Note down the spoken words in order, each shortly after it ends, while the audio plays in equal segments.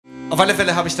Auf alle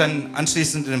Fälle habe ich dann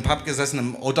anschließend in einem Pub gesessen,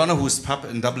 im O'Donoghue's Pub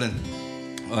in Dublin.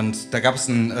 Und da gab es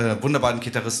einen wunderbaren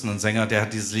Gitarristen und Sänger, der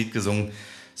hat dieses Lied gesungen,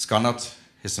 Scorn,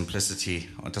 His Simplicity.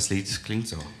 Und das Lied klingt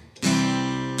so.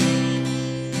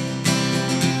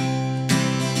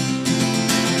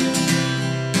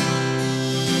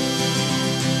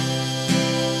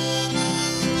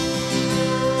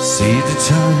 See the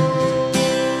child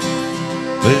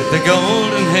with the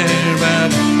golden hair,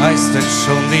 but eyes that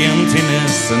show the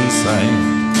emptiness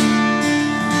inside.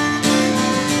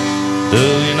 Do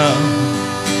you know?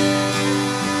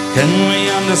 Can we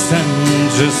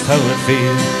understand just how it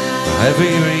feels? Or have we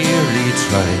really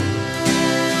tried?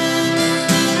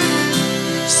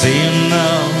 See him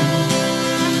now,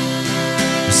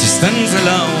 as he stands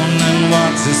alone and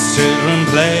watches his children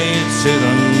play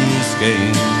children's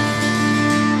game.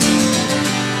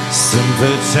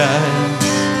 Simple child,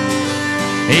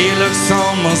 he looks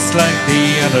almost like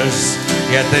the others,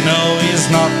 yet they know he's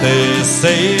not the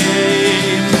same.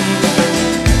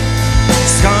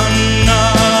 Scorn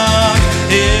not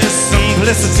his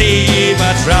simplicity,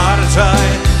 but rather try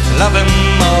to love him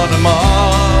all the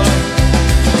more.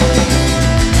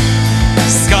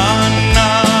 Scorn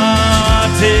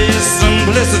not his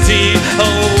simplicity,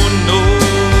 oh no,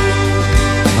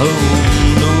 oh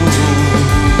no.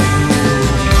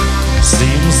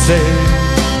 Seems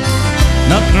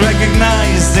not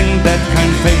recognizing that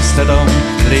kind face that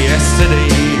only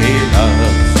yesterday he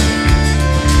loved.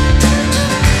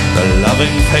 The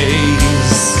loving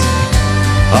face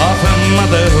of a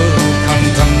mother who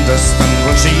can't understand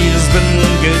what she's been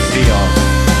guilty of.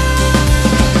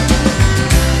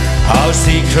 How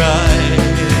she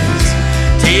cries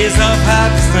tears of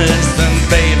happiness,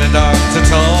 and the doctor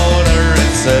told her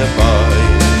it's a boy.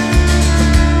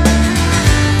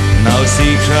 Now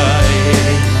she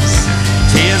cries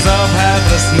tears of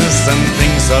helplessness and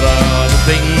thinks of all the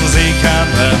things he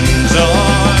can't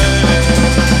enjoy.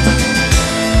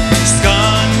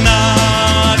 Scorn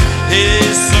not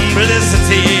his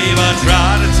simplicity, but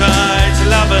rather try to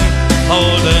love him,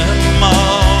 hold him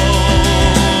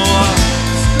more.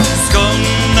 Scorn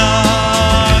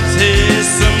not his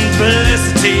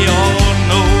simplicity, oh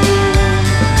no,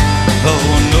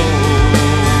 oh no.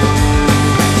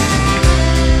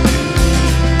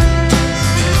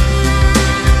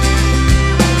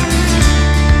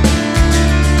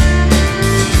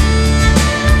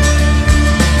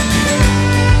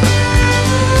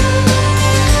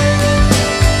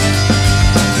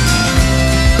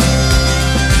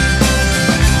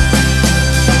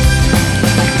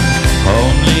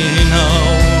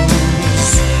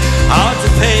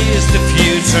 The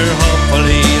future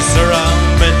hopefully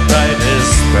surrounded by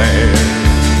despair.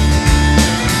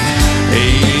 He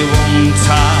won't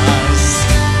ask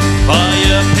for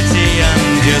your pity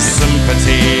and your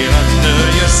sympathy, under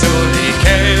your surely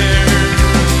care.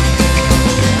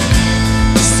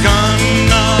 Scorn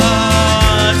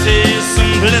not his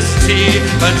simplicity,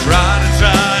 but rather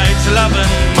try to love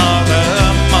him more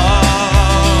and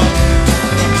more.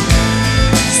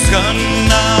 Scorn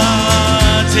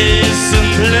not his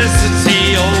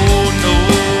simplicity, oh no,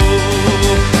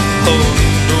 oh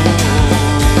no,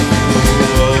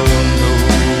 oh no.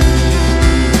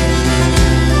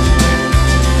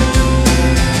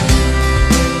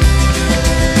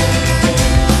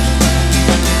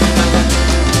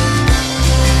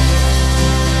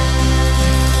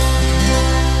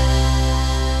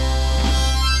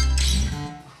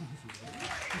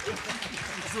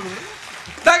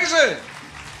 Dankeschön!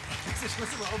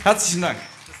 Herzlichen Dank.